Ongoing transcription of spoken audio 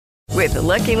With the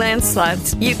Lucky Land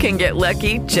Slots, you can get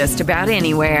lucky just about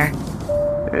anywhere.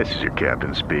 This is your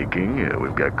captain speaking.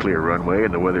 We've got clear runway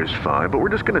and the weather's fine, but we're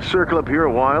just going to circle up here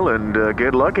a while and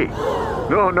get lucky.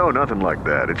 No, nothing like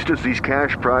that. It's just these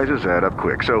cash prizes add up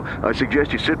quick. So I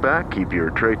suggest you sit back, keep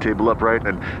your tray table upright,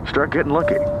 and start getting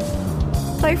lucky.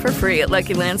 Play for free at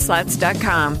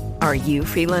LuckyLandSlots.com. Are you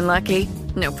feeling lucky?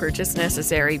 No purchase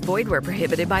necessary. Void where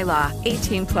prohibited by law.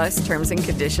 18 plus terms and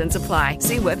conditions apply.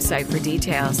 See website for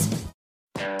details.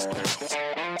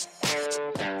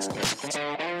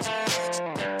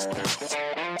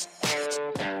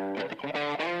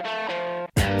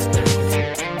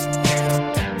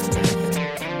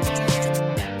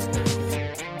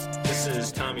 This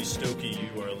is Tommy Stokke.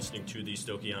 You are listening to the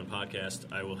Stokke On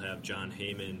Podcast. I will have Jon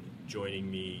Heyman joining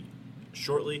me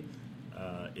shortly.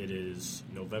 It is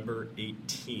November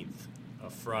 18th, a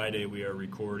Friday. We are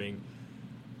recording.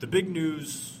 The big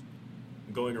news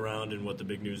going around and what the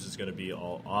big news is going to be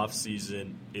all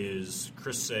off-season is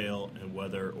Chris Sale and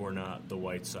whether or not the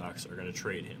White Sox are going to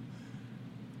trade him.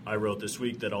 I wrote this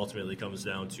week that ultimately comes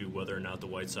down to whether or not the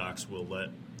White Sox will let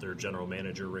their general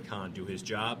manager, Rick Hahn, do his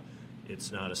job. It's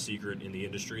not a secret in the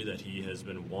industry that he has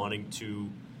been wanting to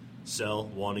sell,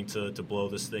 wanting to blow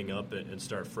this thing up and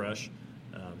start fresh.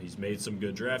 He's made some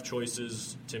good draft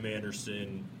choices, Tim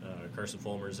Anderson, Carson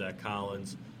Fulmer, Zach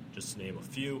Collins, just to name a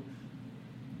few.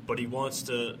 But he wants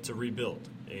to rebuild,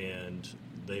 and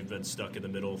they've been stuck in the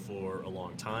middle for a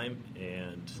long time,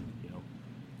 and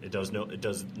it does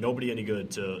nobody any good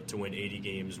to win 80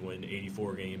 games, win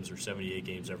 84 games or 78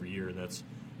 games every year, and that's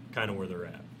kind of where they're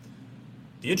at.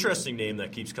 The interesting name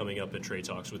that keeps coming up in trade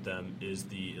talks with them is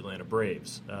the Atlanta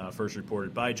Braves. First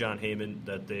reported by Jon Heyman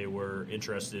that they were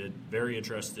interested, very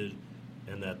interested,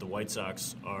 and that the White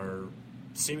Sox are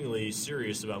seemingly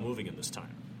serious about moving him this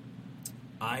time.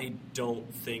 I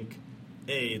don't think,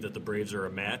 that the Braves are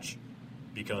a match,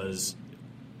 because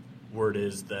word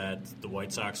is that the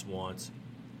White Sox want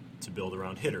to build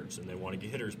around hitters, and they want to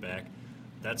get hitters back.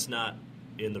 That's not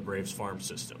in the Braves farm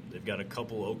system. They've got a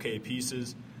couple okay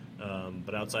pieces,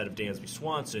 but outside of Dansby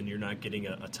Swanson, you're not getting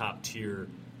a top-tier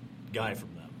guy from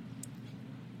them.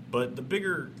 But the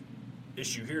bigger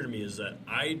issue here to me is that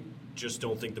I just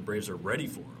don't think the Braves are ready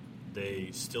for him. They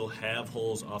still have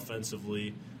holes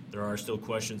offensively. There are still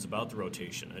questions about the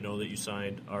rotation. I know that you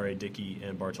signed R.A. Dickey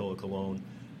and Bartolo Colon.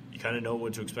 You kind of know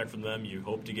what to expect from them. You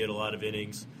hope to get a lot of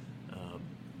innings.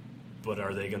 But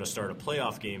are they going to start a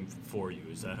playoff game for you?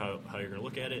 Is that how you're going to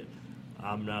look at it?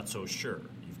 I'm not so sure.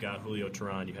 You've got Julio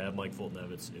Teheran. You have Mike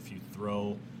Fulton-Evans. If you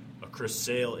throw a Chris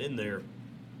Sale in there,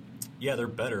 yeah, they're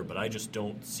better, but I just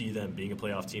don't see them being a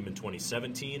playoff team in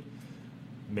 2017.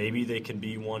 Maybe they can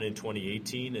be one in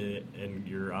 2018, and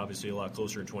you're obviously a lot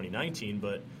closer in 2019,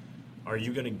 but are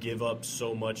you going to give up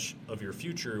so much of your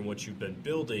future and what you've been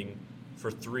building for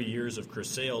 3 years of Chris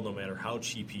Sale, no matter how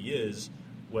cheap he is,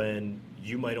 when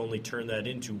you might only turn that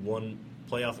into one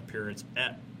playoff appearance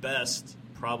at best,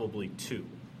 probably two?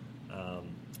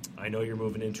 I know you're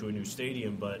moving into a new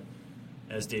stadium, but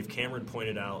as Dave Cameron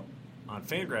pointed out on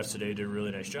FanRag today, did a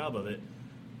really nice job of it,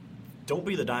 don't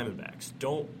be the Diamondbacks.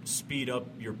 Don't speed up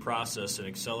your process and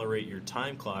accelerate your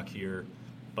time clock here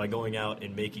by going out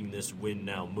and making this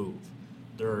win-now move.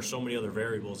 There are so many other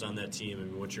variables on that team. I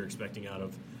mean, what you're expecting out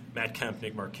of Matt Kemp,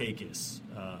 Nick Markakis,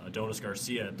 Adonis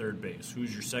Garcia at third base.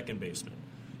 Who's your second baseman?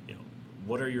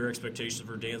 What are your expectations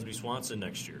for Dansby Swanson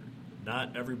next year?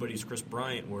 Not everybody's Chris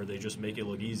Bryant where they just make it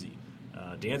look easy.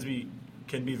 Dansby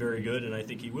can be very good, and I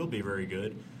think he will be very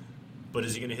good. But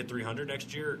is he going to hit 300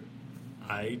 next year?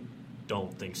 I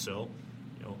don't think so.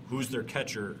 Who's their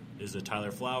catcher? Is it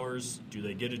Tyler Flowers? Do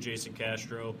they get a Jason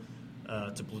Castro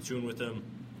to platoon with him?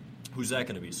 Who's that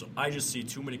going to be? So I just see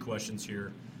too many questions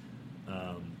here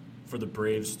for the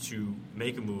Braves to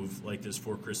make a move like this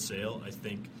for Chris Sale. I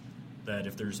think that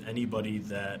if there's anybody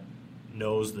that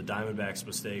knows the Diamondbacks'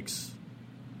 mistakes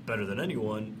better than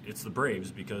anyone, it's the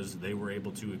Braves, because they were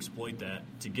able to exploit that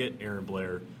to get Aaron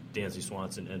Blair, Dansby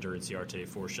Swanson, Ender Inciarte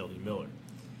for Sheldon Miller.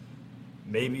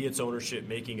 Maybe it's ownership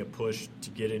making a push to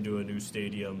get into a new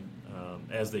stadium,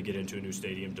 as they get into a new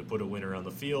stadium, to put a winner on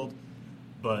the field.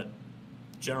 But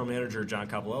General Manager John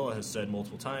Coppolella has said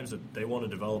multiple times that they want to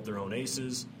develop their own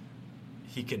aces.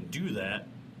 He can do that.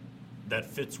 That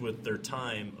fits with their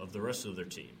time of the rest of their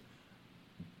team.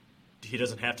 He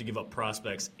doesn't have to give up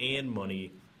prospects and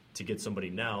money to get somebody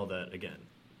now that, again,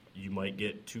 you might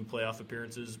get 2 playoff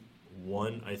appearances.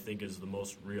 One, I think, is the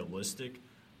most realistic,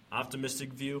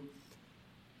 optimistic view.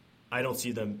 I don't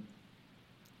see them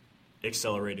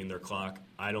accelerating their clock.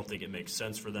 I don't think it makes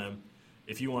sense for them.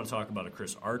 If you want to talk about a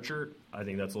Chris Archer, I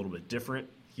think that's a little bit different.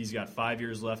 He's got 5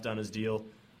 years left on his deal.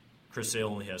 Chris Sale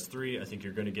only has 3. I think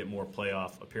you're going to get more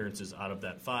playoff appearances out of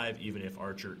that 5, even if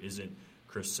Archer isn't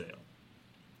Chris Sale.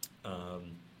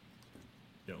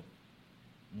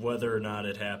 Whether or not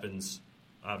it happens,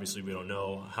 obviously we don't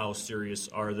know. How serious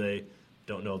are they?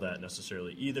 Don't know that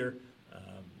necessarily either.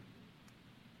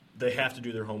 They have to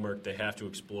do their homework. They have to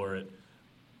explore it.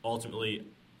 Ultimately,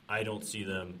 I don't see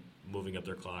them moving up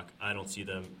their clock. I don't see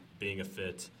them being a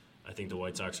fit. I think the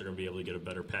White Sox are going to be able to get a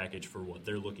better package for what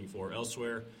they're looking for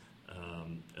elsewhere.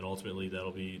 And ultimately,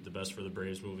 that'll be the best for the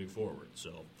Braves moving forward.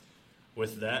 So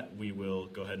with that, we will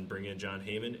go ahead and bring in Jon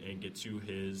Heyman and get to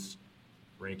his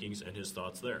rankings and his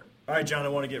thoughts there. All right, John, I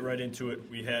want to get right into it.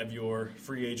 We have your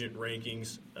free agent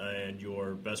rankings and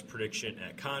your best prediction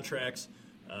at contracts.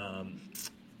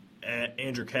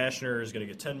 Andrew Kashner is going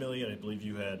to get $10 million. I believe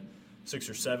you had 6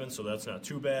 or 7, so that's not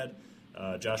too bad.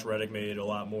 Josh Reddick made a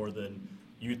lot more than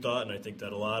you thought, and I think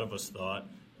that a lot of us thought.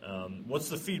 What's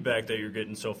the feedback that you're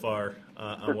getting so far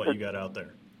on what you got out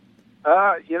there?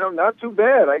 Not too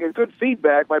bad. I get good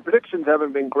feedback. My predictions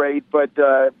haven't been great, but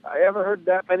I haven't heard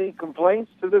that many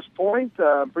complaints to this point.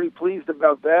 I'm pretty pleased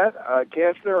about that.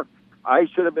 Kashner, I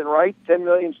should have been right. $10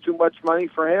 million is too much money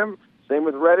for him. Same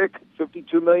with Reddick,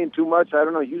 $52 million too much. I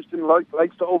don't know. Houston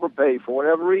likes to overpay for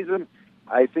whatever reason.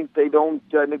 I think they don't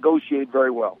negotiate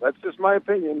very well. That's just my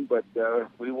opinion, but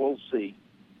we will see.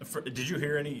 Did you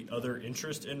hear any other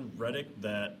interest in Reddick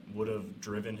that would have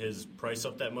driven his price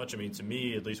up that much? I mean, to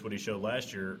me, at least what he showed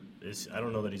last year, I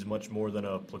don't know that he's much more than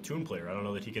a platoon player. I don't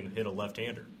know that he can hit a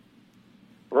left-hander.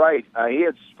 Right. He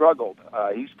had struggled.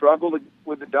 He struggled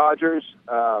with the Dodgers.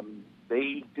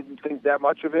 They didn't think that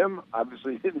much of him.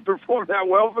 Obviously, he didn't perform that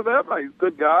well for them. He's a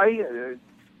good guy,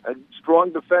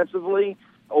 strong defensively.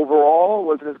 Overall,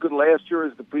 wasn't as good last year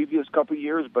as the previous couple of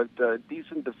years, but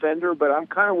decent defender. But I'm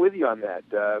kind of with you on that.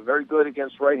 Very good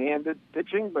against right-handed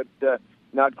pitching, but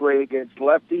not great against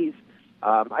lefties.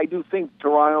 I do think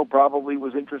Toronto probably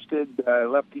was interested.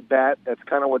 Lefty bat, that's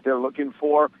kind of what they're looking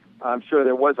for. I'm sure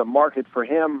there was a market for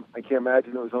him. I can't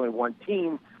imagine there was only one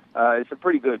team. It's a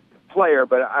pretty good player,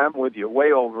 but I'm with you.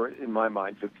 Way over, in my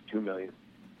mind, $52 million.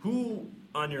 Who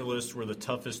on your list were the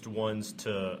toughest ones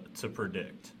to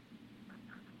predict?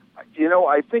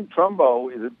 I think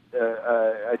Trumbo is.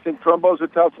 I think Trumbo's a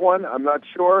tough one. I'm not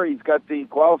sure. He's got the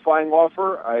qualifying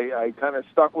offer. I kind of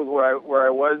stuck with where I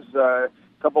was a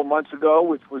couple months ago,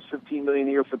 which was $15 million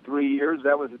a year for 3 years.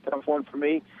 That was a tough one for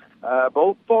me.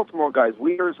 Both Baltimore guys,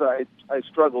 Wieters, I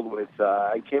struggled with.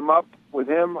 I came up with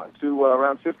him to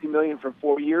around $50 million for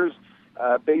 4 years,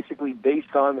 basically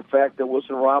based on the fact that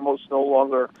Wilson Ramos no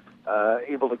longer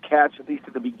able to catch, at least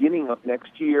at the beginning of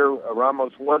next year.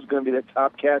 Ramos was going to be the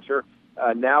top catcher.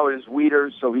 Now it is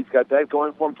Wieters, so he's got that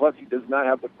going for him. Plus, he does not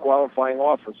have the qualifying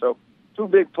offer. So, 2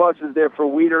 big pluses there for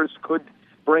Wieters. Could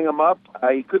bring him up.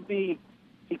 He could be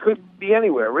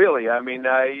anywhere, really. I mean,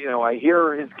 I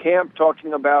hear his camp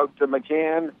talking about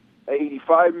McCann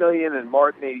 $85 million and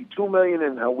Martin $82 million,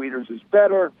 and how Wieters is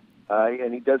better,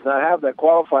 and he does not have that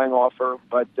qualifying offer.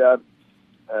 But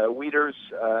Wieters.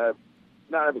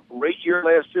 Not a great year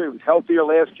last year. He was healthier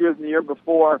last year than the year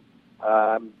before.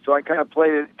 So I kind of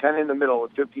played it kind of in the middle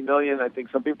at $50 million. I think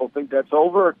some people think that's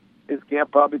over. His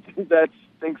camp probably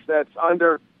thinks that's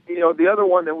under. The other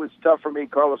one that was tough for me,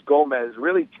 Carlos Gomez,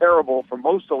 really terrible for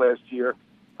most of last year.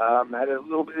 Had a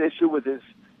little bit of issue with his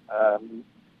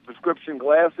prescription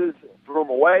glasses. Threw him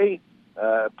away.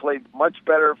 Played much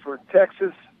better for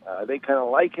Texas. They kind of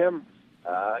like him.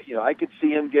 I could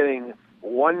see him getting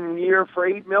 1 year for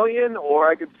 $8 million, or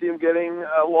I could see him getting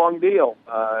a long deal.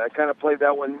 I kind of played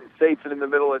that one safe and in the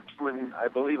middle at $2, and I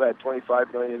believe I had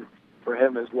 $25 million for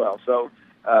him as well. So,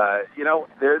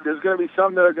 there's going to be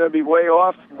some that are going to be way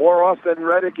off, more off than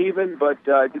Reddick even, but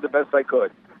I did the best I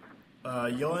could.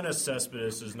 Yoenis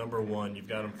Cespedes is number 1. You've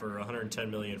got him for $110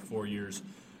 million, 4 years.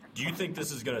 Do you think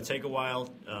this is going to take a while?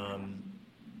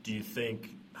 Do you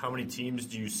think, how many teams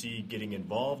do you see getting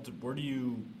involved? Where do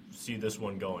you see this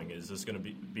one going? Is this going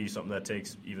to be something that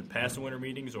takes even past the winter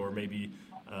meetings, or maybe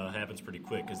happens pretty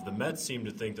quick? Because the Mets seem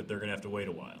to think that they're going to have to wait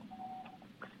a while.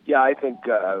 Yeah, I think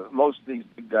most of these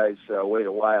big guys wait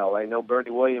a while. I know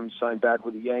Bernie Williams signed back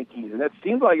with the Yankees, and that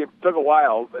seemed like it took a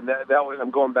while. And that was,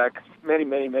 I'm going back many,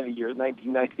 many, many years,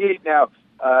 1998 now.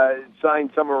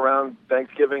 Signed somewhere around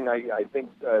Thanksgiving. I think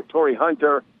Torrey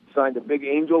Hunter signed a big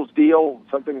Angels deal,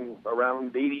 something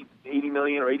around $80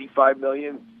 million or $85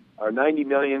 million. Or $90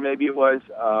 million, maybe it was,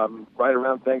 right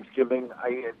around Thanksgiving.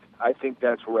 I think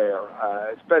that's rare,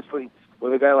 especially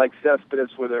with a guy like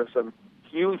Cespedes, where there's some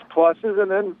huge pluses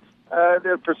and then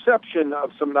their perception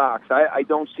of some knocks. I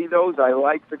don't see those. I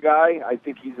like the guy. I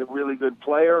think he's a really good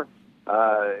player.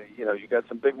 You got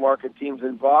some big market teams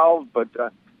involved, but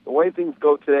the way things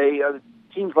go today,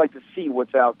 teams like to see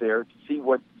what's out there, to see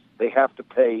what they have to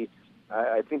pay.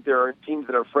 I think there are teams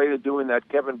that are afraid of doing that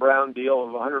Kevin Brown deal of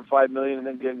 $105 million and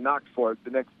then getting knocked for it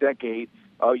the next decade.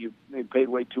 Oh, you paid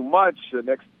way too much. The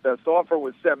next best offer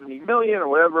was $70 million or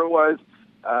whatever it was.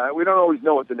 We don't always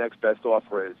know what the next best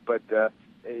offer is, but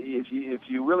if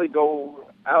you really go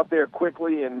out there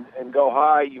quickly and go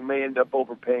high, you may end up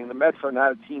overpaying. The Mets are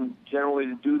not a team generally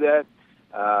to do that.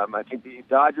 I think the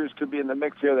Dodgers could be in the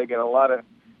mix here. They got a lot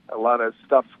of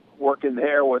stuff working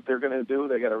there. What they're going to do,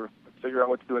 they got to figure out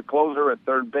what to do at closer, at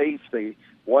third base. They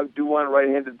do want a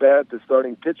right-handed bat. The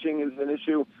starting pitching is an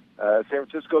issue. San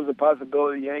Francisco's a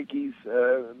possibility. Yankees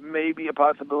maybe a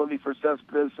possibility for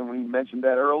Cespedes, and we mentioned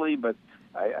that early, but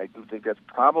I do think that's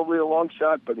probably a long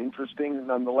shot, but interesting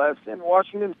nonetheless. And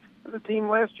Washington was a team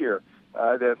last year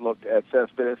that looked at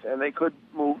Cespedes, and they could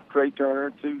move Trey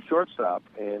Turner to shortstop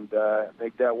and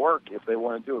make that work if they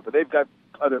want to do it. But they've got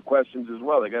other questions as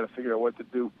well. They got to figure out what to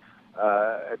do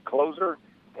at closer,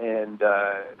 and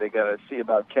they got to see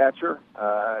about catcher.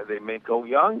 They may go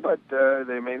young, but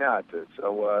they may not.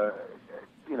 So,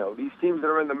 these teams that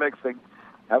are in the mix, they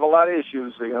have a lot of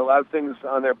issues. They got a lot of things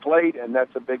on their plate, and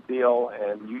that's a big deal,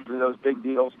 and usually those big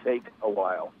deals take a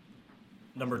while.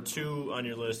 Number 2 on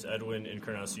your list, Edwin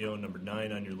Encarnacion. Number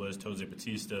 9 on your list, Jose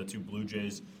Bautista, 2 Blue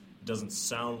Jays. Doesn't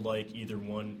sound like either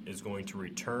one is going to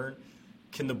return.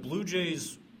 Can the Blue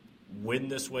Jays win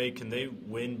this way? Can they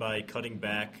win by cutting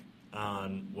back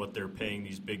on what they're paying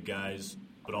these big guys,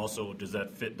 but also does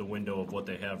that fit the window of what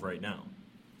they have right now?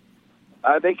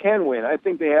 They can win. I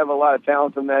think they have a lot of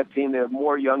talent on that team. They have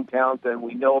more young talent than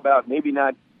we know about. Maybe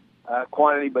not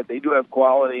quantity, but they do have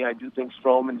quality. I do think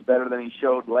Stroman's better than he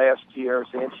showed last year.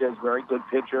 Sanchez, very good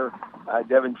pitcher.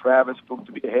 Devin Travis proved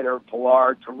to be a hitter.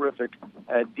 Pilar, terrific.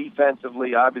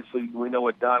 Defensively, obviously, we know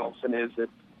what Donaldson is at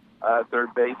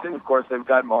third base. And, of course, they've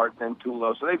got Martin and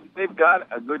Tulo. So they've got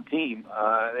a good team.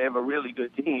 They have a really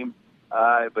good team.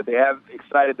 But they have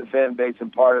excited the fan base,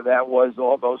 and part of that was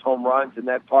all those home runs in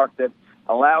that park that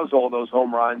allows all those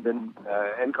home runs. And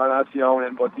Encarnacion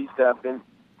and Bautista have been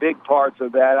big parts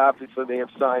of that. Obviously, they have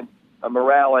signed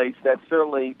Morales. That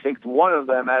certainly takes one of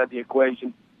them out of the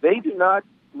equation. They do not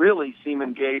really seem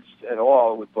engaged at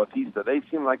all with Bautista. They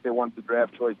seem like they want the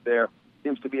draft choice there.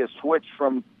 Seems to be a switch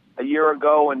from a year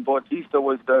ago, and Bautista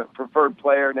was the preferred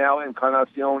player. Now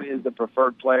Encarnacion is the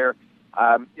preferred player.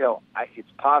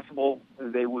 It's possible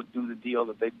they would do the deal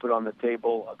that they put on the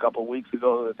table a couple of weeks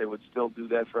ago, that they would still do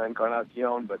that for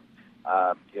Encarnacion, but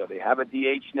they have a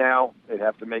DH now. They'd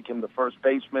have to make him the first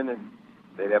baseman, and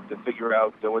they'd have to figure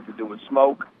out what to do with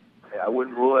Smoke. I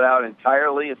wouldn't rule it out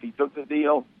entirely if he took the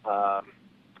deal.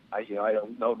 I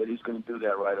don't know that he's going to do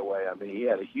that right away. I mean, he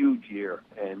had a huge year,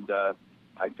 and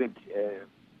I think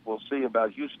we'll see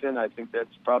about Houston. I think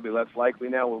that's probably less likely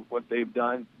now with what they've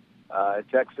done.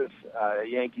 Texas,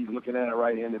 Yankees looking at a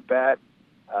right-handed bat.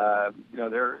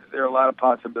 There are a lot of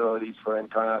possibilities for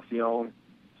Encarnacion.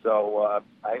 So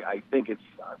I think it's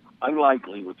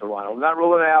unlikely with Toronto. Not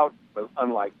ruling it out, but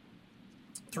unlikely.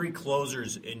 3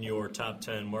 closers in your top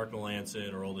 10, Mark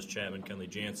Melancon, Aroldis Chapman, Kenley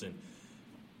Jansen.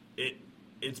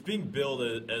 It's being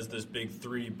billed as this big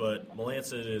 3, but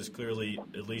Melancon is clearly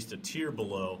at least a tier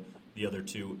below the other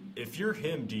 2. If you're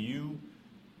him, do you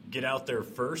get out there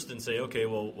first and say, okay,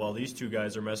 well, while these 2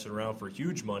 guys are messing around for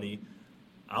huge money,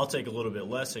 I'll take a little bit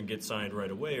less and get signed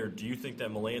right away? Or do you think that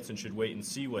Melancon should wait and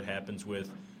see what happens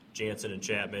with Jansen and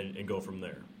Chapman and go from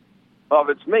there? Well,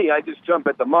 if it's me, I just jump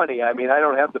at the money. I mean, I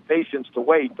don't have the patience to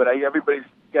wait, but everybody's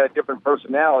got a different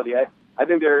personality. I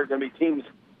think there are going to be teams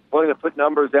willing to put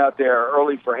numbers out there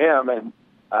early for him, and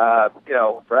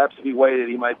perhaps if he waited,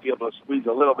 he might be able to squeeze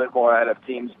a little bit more out of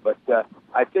teams. But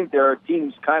I think there are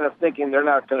teams kind of thinking they're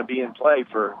not going to be in play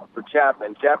for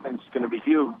Chapman. Chapman's going to be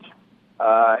huge,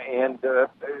 and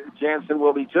Jansen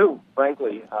will be too,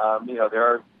 frankly. There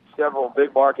are several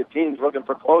big market teams looking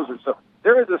for closers. So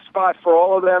there is a spot for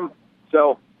all of them.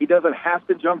 So he doesn't have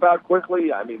to jump out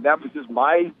quickly. I mean, that was just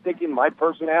my thinking, my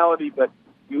personality, but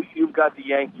you've got the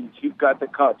Yankees, you've got the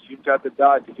Cubs, you've got the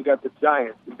Dodgers, you've got the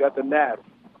Giants, you've got the Nats.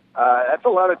 That's a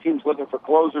lot of teams looking for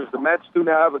closers. The Mets do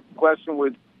now have a question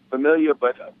with Familia,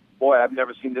 but boy, I've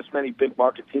never seen this many big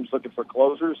market teams looking for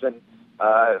closers. And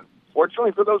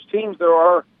fortunately for those teams, there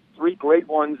are 3 great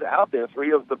ones out there,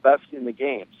 3 of the best in the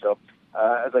game. So,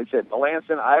 as I said,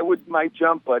 Melancon, I might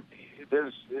jump, but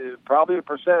there's probably a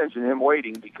percentage in him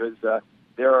waiting because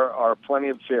there are plenty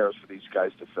of chairs for these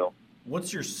guys to fill.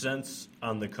 What's your sense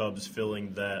on the Cubs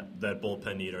filling that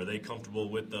bullpen need? Are they comfortable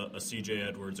with a C.J.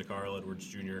 Edwards, a Carl Edwards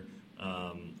Jr.,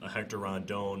 a Hector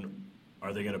Rondon?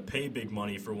 Are they going to pay big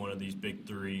money for one of these big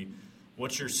 3?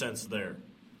 What's your sense there?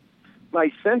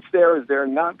 my sense there is they're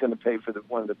not going to pay for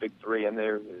one of the big three, and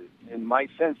my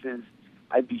sense is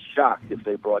I'd be shocked if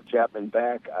they brought Chapman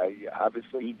back.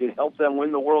 Obviously he did help them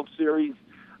win the World Series.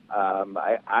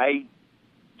 I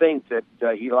think that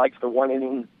he likes the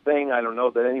one-inning thing. I don't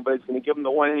know that anybody's going to give him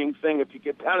the one-inning thing if you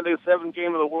get down to the seventh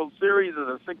game of the World Series or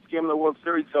the sixth game of the World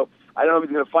Series. So I don't know if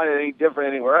he's going to find it any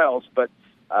different anywhere else. But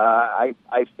I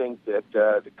think that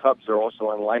the Cubs are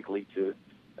also unlikely to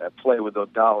play with those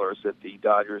dollars that the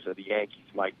Dodgers or the Yankees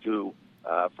might do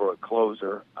for a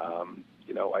closer.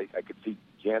 I could see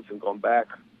Jansen going back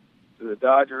to the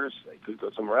Dodgers. They could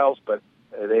go somewhere else, but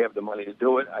they have the money to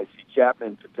do it. I see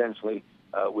Chapman potentially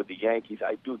with the Yankees.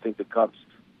 I do think the Cubs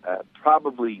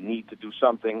probably need to do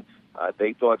something.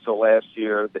 They thought so last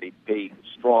year. They paid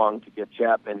strong to get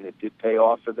Chapman. It did pay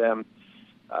off for them.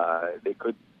 They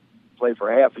could play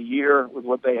for half a year with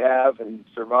what they have and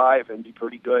survive and be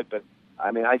pretty good. But,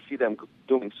 I see them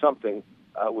doing something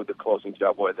with the closing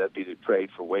job, whether that be to trade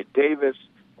for Wade Davis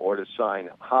or to sign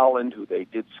Holland, who they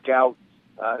did scout,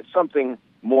 something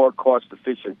more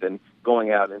cost-efficient than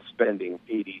going out and spending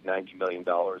 $80, $90 million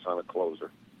on a closer.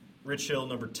 Rich Hill,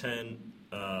 number 10,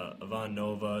 Ivan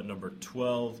Nova, number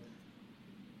 12.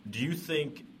 Do you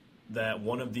think that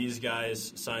one of these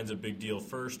guys signs a big deal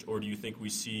first, or do you think we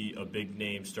see a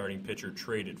big-name starting pitcher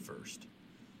traded first?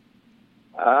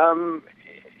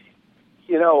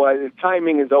 The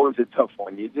timing is always a tough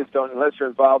one. You just don't, unless you're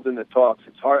involved in the talks,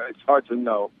 it's hard to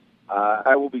know.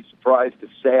 I will be surprised if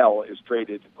Sale is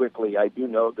traded quickly. I do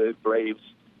know the Braves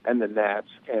and the Nats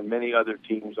and many other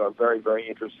teams are very, very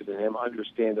interested in him.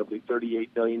 Understandably, $38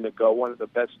 million to go. One of the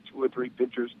best 2 or 3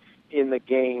 pitchers in the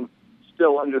game,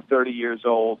 still under 30 years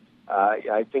old.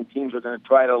 I think teams are going to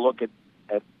try to look at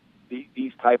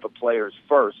these type of players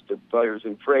first. The players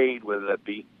in trade, whether that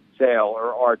be Sale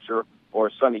or Archer or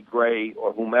Sonny Gray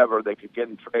or whomever they could get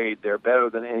in trade, they're better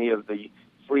than any of the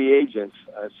free agents.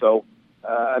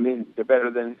 They're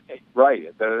better than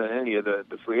any of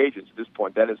the free agents at this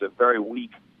point. That is a very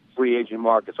weak free agent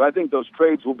market. So I think those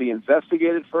trades will be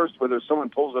investigated first. Whether someone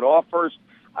pulls it off first,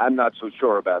 I'm not so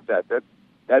sure about that.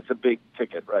 That's a big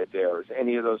ticket right there. Is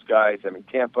any of those guys?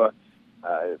 Tampa,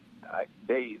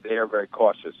 they are very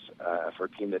cautious for a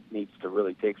team that needs to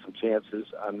really take some chances.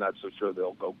 I'm not so sure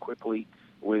they'll go quickly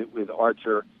with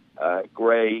Archer.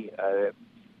 Gray,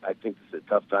 I think this is a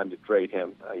tough time to trade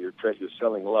him. You're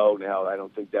selling low now. I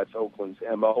don't think that's Oakland's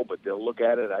MO, but they'll look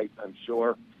at it, I'm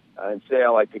sure. And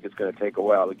Sale, I think it's going to take a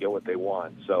while to get what they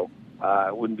want. So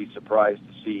I wouldn't be surprised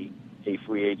to see a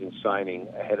free agent signing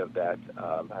ahead of that.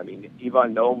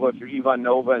 Ivan Nova, if you're Ivan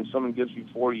Nova and someone gives you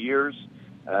 4 years,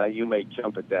 you may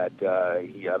jump at that.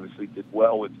 He obviously did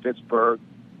well with Pittsburgh,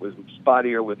 was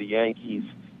spottier with the Yankees,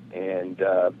 and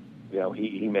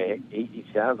he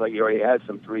sounds like he already has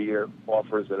some 3-year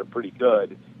offers that are pretty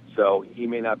good, so he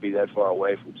may not be that far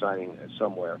away from signing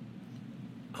somewhere.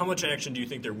 How much action do you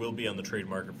think there will be on the trade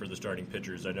market for the starting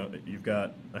pitchers? I know that you've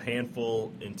got a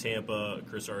handful in Tampa,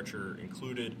 Chris Archer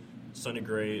included. Sonny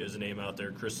Gray is a name out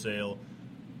there, Chris Sale.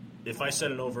 If I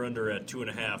set an over-under at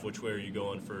 2.5, which way are you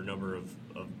going for a number of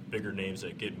bigger names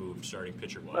that get moved starting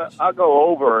pitcher-wise? I'll go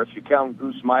over if you count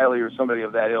Bruce Smiley or somebody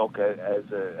of that ilk as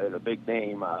a big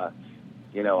name.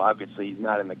 Obviously he's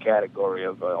not in the category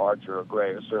of Archer or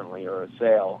Gray or a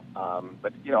Sale.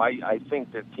 But I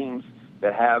think that teams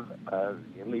that have,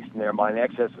 at least in their mind,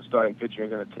 excess of starting pitching are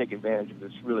going to take advantage of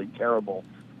this really terrible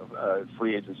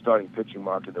free agent starting pitching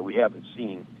market that we haven't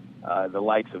seen the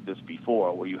likes of this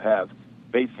before, where you have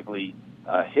basically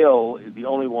Hill is the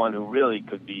only one who really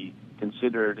could be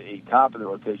considered a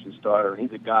top-of-the-rotation starter.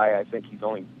 He's a guy, I think he's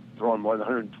only thrown more than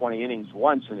 120 innings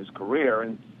once in his career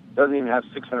and doesn't even have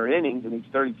 600 innings, and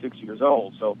he's 36 years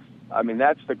old. So,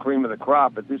 that's the cream of the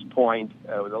crop at this point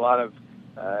with a lot of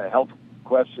health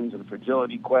questions and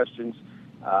fragility questions.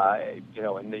 And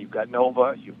then you've got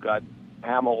Nova, you've got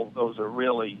Hamill. Those are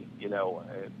really,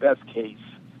 best case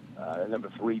number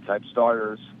 3 type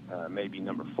starters, maybe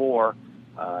number 4.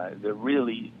 There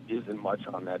really isn't much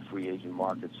on that free agent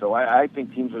market. So I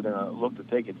think teams are going to look to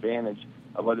take advantage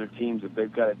of other teams if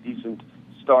they've got a decent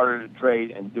starter to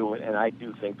trade and do it. And I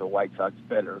do think the White Sox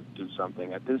better do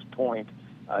something. At this point,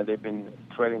 they've been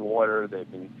treading water. They've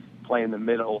been playing the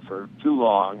middle for too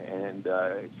long, and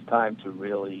it's time to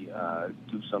really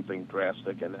do something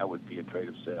drastic, and that would be a trade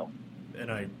of Sale.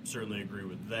 And I certainly agree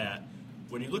with that.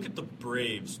 When you look at the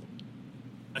Braves,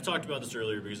 I talked about this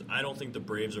earlier because I don't think the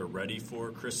Braves are ready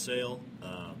for Chris Sale.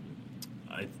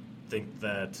 I think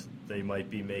that they might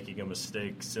be making a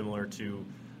mistake similar to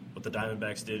what the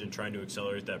Diamondbacks did in trying to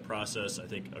accelerate that process. I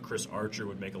think a Chris Archer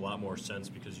would make a lot more sense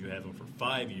because you have him for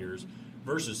 5 years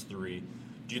versus 3.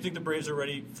 Do you think the Braves are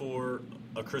ready for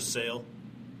a Chris Sale?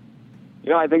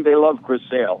 I think they love Chris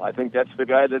Sale. I think that's the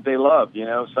guy that they love.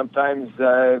 Sometimes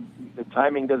the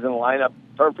timing doesn't line up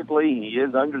perfectly. He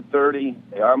is under 30.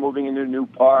 They are moving into a new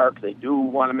park. They do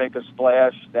want to make a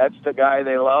splash. That's the guy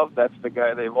they love. That's the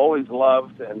guy they've always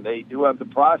loved, and they do have the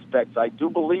prospects, I do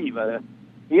believe. It'd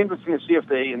be interesting to see if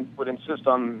they would insist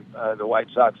on the White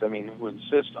Sox. Would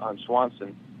insist on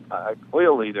Swanson.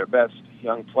 Clearly their best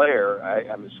young player.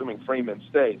 I'm assuming Freeman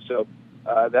stays. So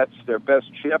that's their best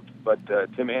chip, but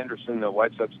Tim Anderson, the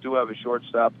White Sox do have a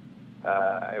shortstop.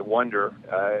 I wonder,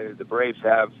 the Braves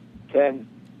have 10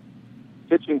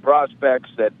 pitching prospects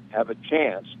that have a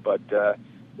chance, but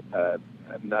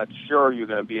I'm not sure you're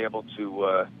going to be able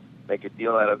to make a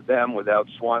deal out of them without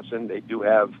Swanson. They do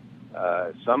have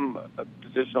some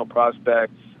positional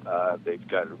prospects. They've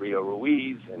got Rio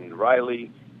Ruiz and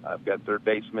Riley. I've got third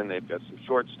baseman. They've got some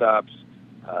shortstops.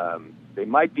 They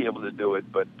might be able to do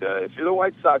it, but if you're the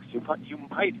White Sox, you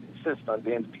might insist on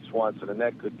Dansby Swanson, and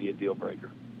that could be a deal breaker.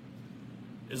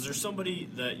 Is there somebody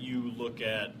that you look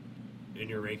at in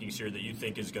your rankings here that you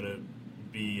think is going to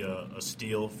be a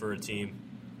steal for a team,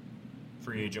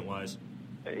 free agent-wise?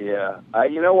 Yeah.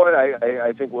 You know what?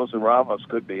 I think Wilson Ramos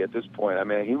could be at this point.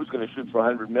 He was going to shoot for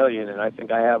 $100 million, and I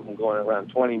think I have him going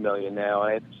around $20 million now.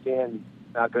 I understand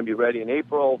he's not going to be ready in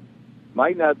April,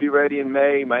 might not be ready in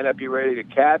May, might not be ready to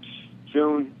catch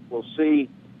June. We'll see.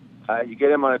 You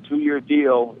get him on a 2-year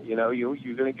deal, you're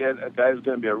going to get a guy who's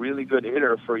going to be a really good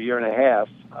hitter for a year and a half.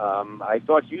 I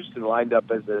thought Houston lined up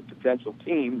as a potential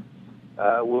team.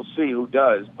 We'll see who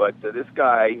does, but this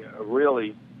guy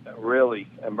really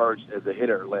emerged as a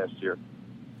hitter last year.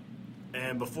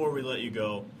 And before we let you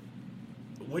go,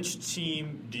 which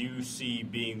team do you see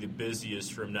being the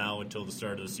busiest from now until the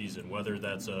start of the season, whether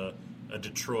that's a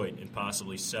Detroit and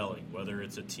possibly selling, whether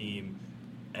it's a team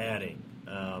adding?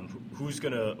 Who's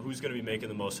gonna be making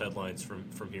the most headlines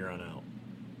from here on out?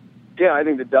 Yeah, I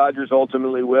think the Dodgers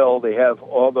ultimately will. They have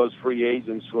all those free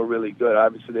agents who are really good.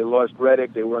 Obviously, they lost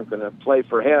Reddick. They weren't going to play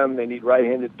for him. They need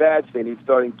right-handed bats. They need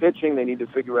starting pitching. They need to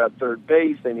figure out third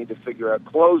base. They need to figure out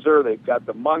closer. They've got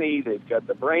the money. They've got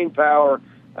the brain power.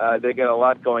 They got a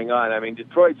lot going on.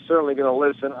 Detroit's certainly going to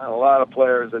listen on a lot of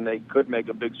players, and they could make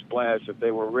a big splash if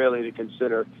they were really to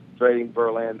consider trading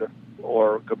Verlander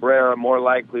or Cabrera. More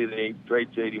likely, they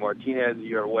trade J.D. Martinez a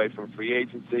year away from free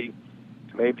agency.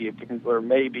 Maybe a Kinsler,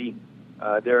 maybe.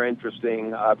 They're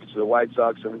interesting. Obviously, the White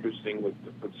Sox are interesting with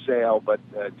Sale, but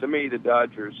to me, the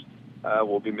Dodgers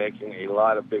will be making a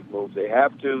lot of big moves. They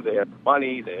have to. They have the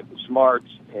money. They have the smarts,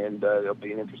 and they'll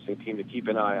be an interesting team to keep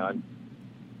an eye on.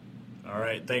 All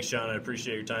right. Thanks, John. I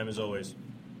appreciate your time as always.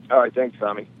 All right. Thanks,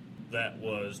 Tommy. That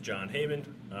was Jon Heyman.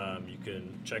 You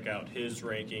can check out his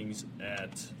rankings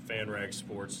at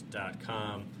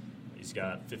FanRagSports.com. He's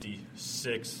got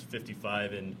 56,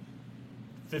 55, and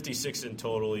 56 in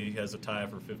total. He has a tie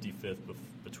for 55th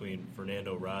between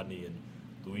Fernando Rodney and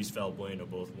Luis Valbuena,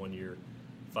 both one-year,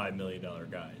 $5 million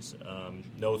guys.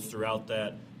 Notes throughout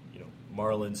that,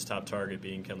 Marlins' top target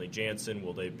being Kenley Jansen.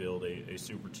 Will they build a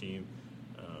super team?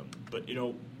 But I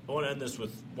want to end this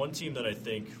with one team that I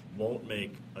think won't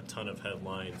make a ton of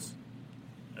headlines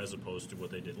as opposed to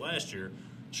what they did last year,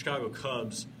 Chicago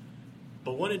Cubs.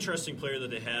 But one interesting player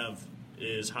that they have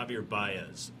is Javier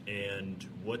Baez, and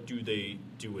what do they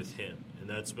do with him? And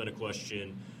that's been a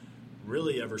question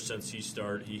really ever since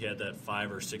he had that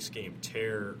 5 or 6 game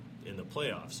tear in the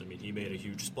playoffs. He made a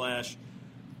huge splash.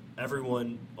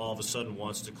 Everyone all of a sudden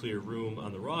wants to clear room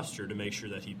on the roster to make sure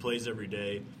that he plays every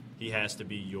day. He has to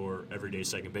be your everyday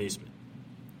second baseman.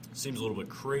 Seems a little bit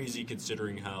crazy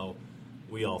considering how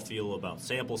we all feel about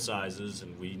sample sizes,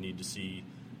 and we need to see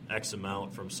X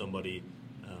amount from somebody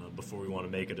before we want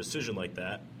to make a decision like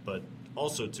that. But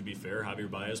also, to be fair, Javier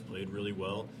Baez played really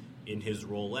well in his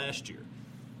role last year.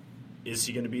 Is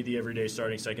he going to be the everyday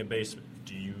starting second baseman?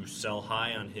 Do you sell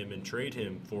high on him and trade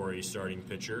him for a starting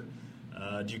pitcher?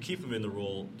 Do you keep him in the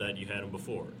role that you had him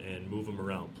before and move him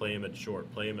around, play him at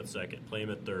short, play him at second, play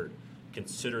him at third,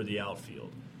 consider the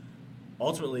outfield?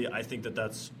 Ultimately, I think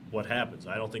that's what happens.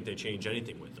 I don't think they change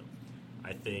anything with him.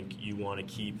 I think you want to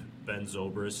keep Ben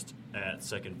Zobrist at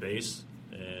second base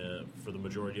for the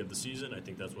majority of the season. I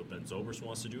think that's what Ben Zobrist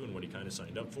wants to do and what he kind of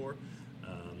signed up for.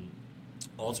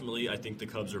 Ultimately, I think the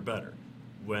Cubs are better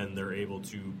when they're able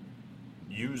to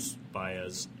use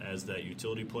Baez as that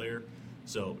utility player.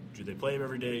 So do they play him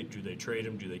every day? Do they trade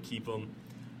him? Do they keep him?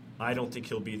 I don't think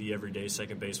he'll be the everyday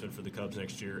second baseman for the Cubs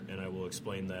next year, and I will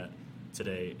explain that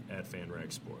today at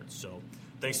FanRag Sports. So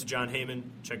thanks to Jon Heyman.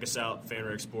 Check us out,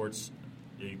 FanRag Sports.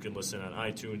 You can listen on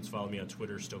iTunes. Follow me on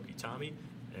Twitter, Stokke Tommy,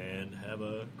 and have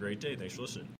a great day. Thanks for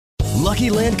listening.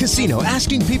 Lucky Land Casino,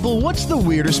 asking people, what's the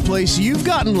weirdest place you've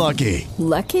gotten lucky?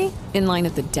 Lucky? In line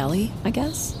at the deli, I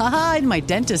guess? Aha, in my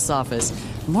dentist's office.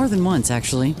 More than once,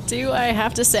 actually. Do I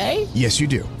have to say? Yes, you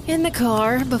do. In the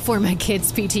car before my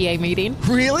kids' PTA meeting.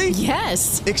 Really?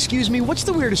 Yes. Excuse me, what's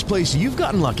the weirdest place you've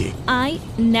gotten lucky? I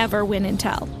never win and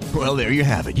tell. Well, there you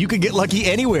have it. You can get lucky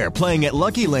anywhere, playing at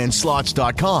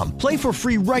LuckyLandSlots.com. Play for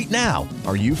free right now.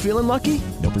 Are you feeling lucky?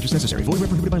 No purchase necessary. Void where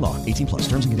prohibited by law. 18+.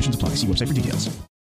 Terms and conditions apply. See website for details.